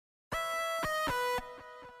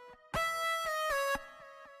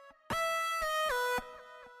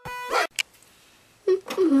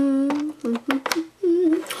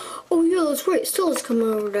that's right. Stella's coming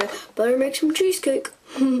over today. Better make some cheesecake.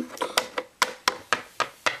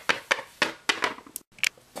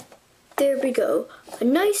 There we go. A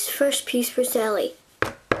nice fresh piece for Sally.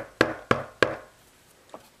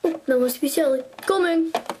 Oh, that must be Sally.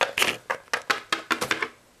 Coming.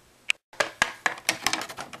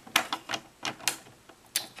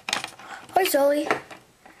 Hi, Sally.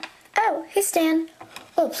 Oh, hey, Stan.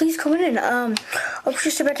 Oh, please come in. I was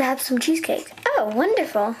just about to have some cheesecake. Oh,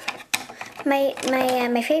 wonderful. My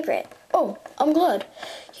favorite. Oh, I'm glad.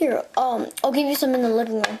 Here, I'll give you some in the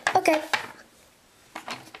living room. Okay.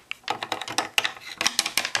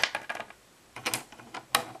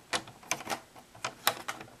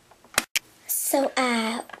 So,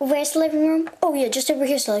 where's the living room? Oh, yeah, just over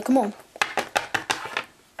here, Sally. Come on.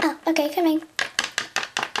 Oh, okay, coming.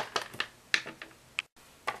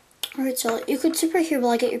 Alright, Sally, you could sit right here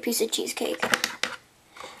while I get your piece of cheesecake.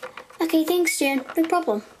 Okay, thanks, Stan. No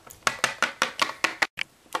problem.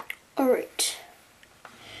 Alright.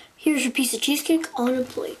 Here's your piece of cheesecake on a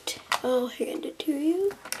plate. I'll hand it to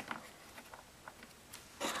you.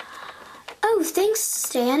 Oh, thanks,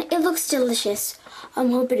 Stan. It looks delicious. I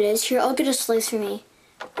hope it is. Here, I'll get a slice for me.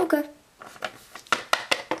 Okay.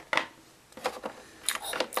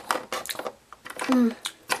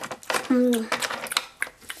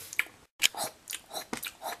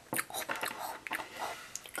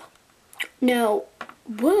 Now,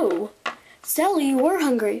 whoa, Sally, you were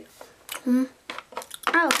hungry.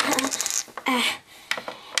 Oh,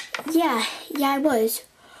 yeah, I was.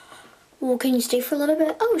 Well, can you stay for a little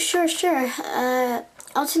bit? Oh, sure.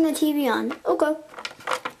 I'll turn the TV on. Okay.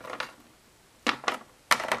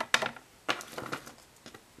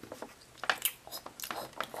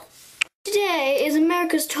 Today is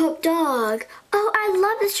America's Top Dog. Oh, I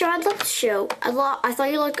love this show. I love the show. I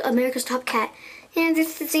thought you liked America's Top Cat. Yeah,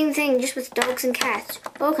 it's the same thing, just with dogs and cats.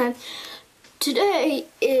 Okay. Today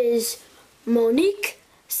is Monique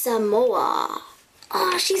Samoa.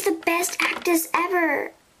 Oh, she's the best actress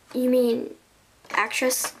ever. You mean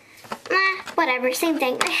actress? Whatever, same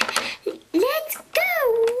thing. Let's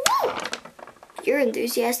go! Woo! You're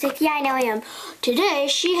enthusiastic. Yeah, I know I am. Today,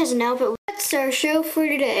 she has an outfit. That's our show for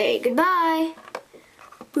today. Goodbye.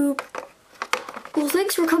 Boop. Well,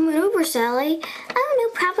 thanks for coming over, Sally. Oh, no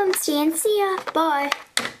problem, Stan. See ya. Bye.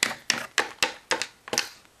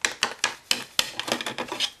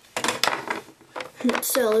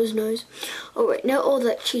 Sally's nice. Alright, now all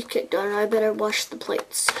that cheesecake done, I better wash the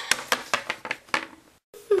plates.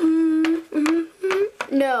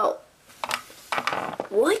 No.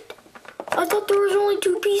 What? I thought there was only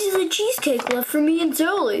 2 pieces of cheesecake left for me and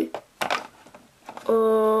Sally.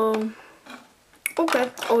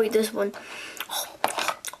 Okay, I'll eat this one.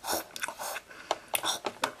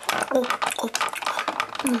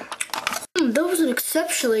 That was an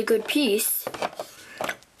exceptionally good piece.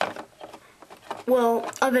 Well,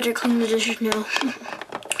 I better clean the dishes now.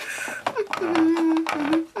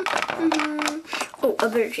 Oh, I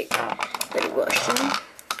better wash them.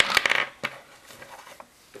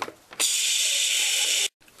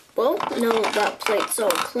 Well, now that plate's all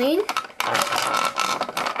clean.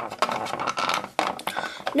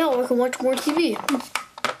 Now I can watch more TV.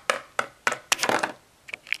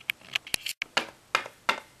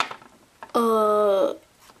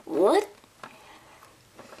 What?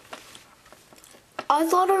 I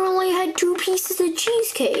thought I only had 2 pieces of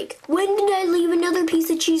cheesecake. When did I leave another piece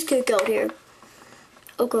of cheesecake out here?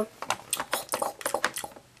 Okay.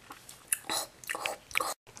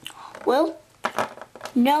 Well,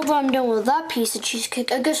 now that I'm done with that piece of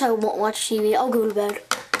cheesecake, I guess I won't watch TV. I'll go to bed.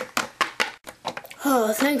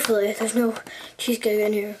 Oh, thankfully, there's no cheesecake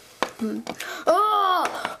in here. Oh!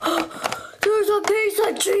 There's a piece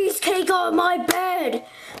of cheesecake on my bed!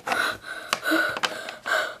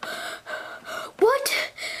 What?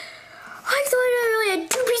 I thought I only had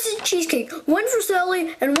 2 pieces of cheesecake. One for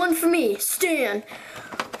Sally and one for me, Stan.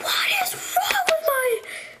 What is wrong with my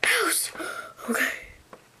house? Okay.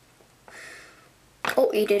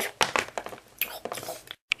 I'll eat it.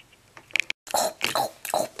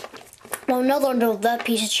 Well, now that I'm done with that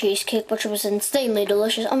piece of cheesecake, which was insanely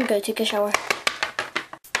delicious, I'm gonna take a shower.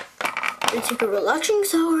 I'm gonna take a relaxing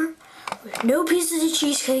shower with no pieces of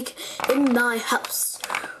cheesecake in my house.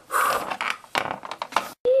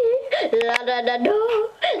 La da da do,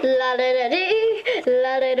 la da da dee,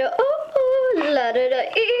 la da da oh, la da da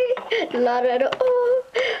ee, la da da oh,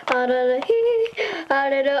 la da da hee, la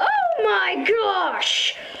da da. Oh my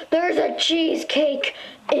gosh! There's a cheesecake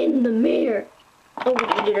in the mirror. I'm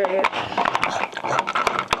gonna eat it right here.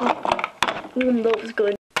 That was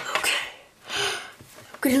good. Okay,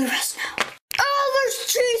 I'm gonna rest now. Oh, there's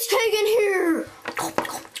cheesecake in here!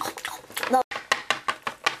 That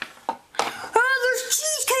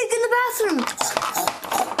bathroom.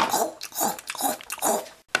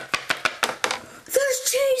 There's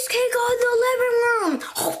cheesecake on the living room.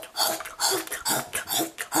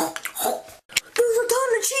 There's a ton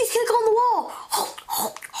of cheesecake on the wall.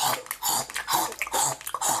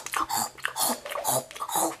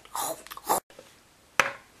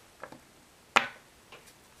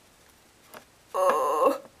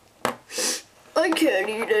 I can't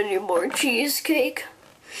eat any more cheesecake.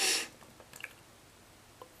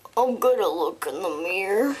 I'm gonna look in the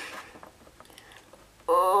mirror.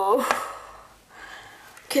 Oh,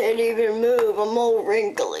 can't even move. I'm all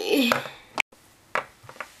wrinkly.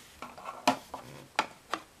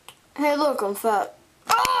 Hey, look, I'm fat.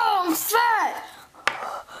 Oh, I'm fat!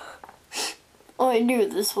 I knew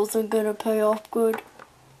this wasn't gonna pay off good.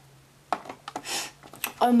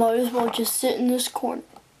 I might as well just sit in this corner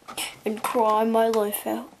and cry my life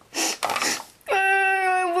out.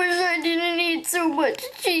 I wish I didn't eat so much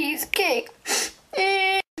cheesecake.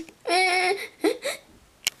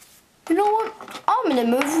 You know what? I'm in the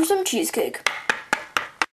mood for some cheesecake.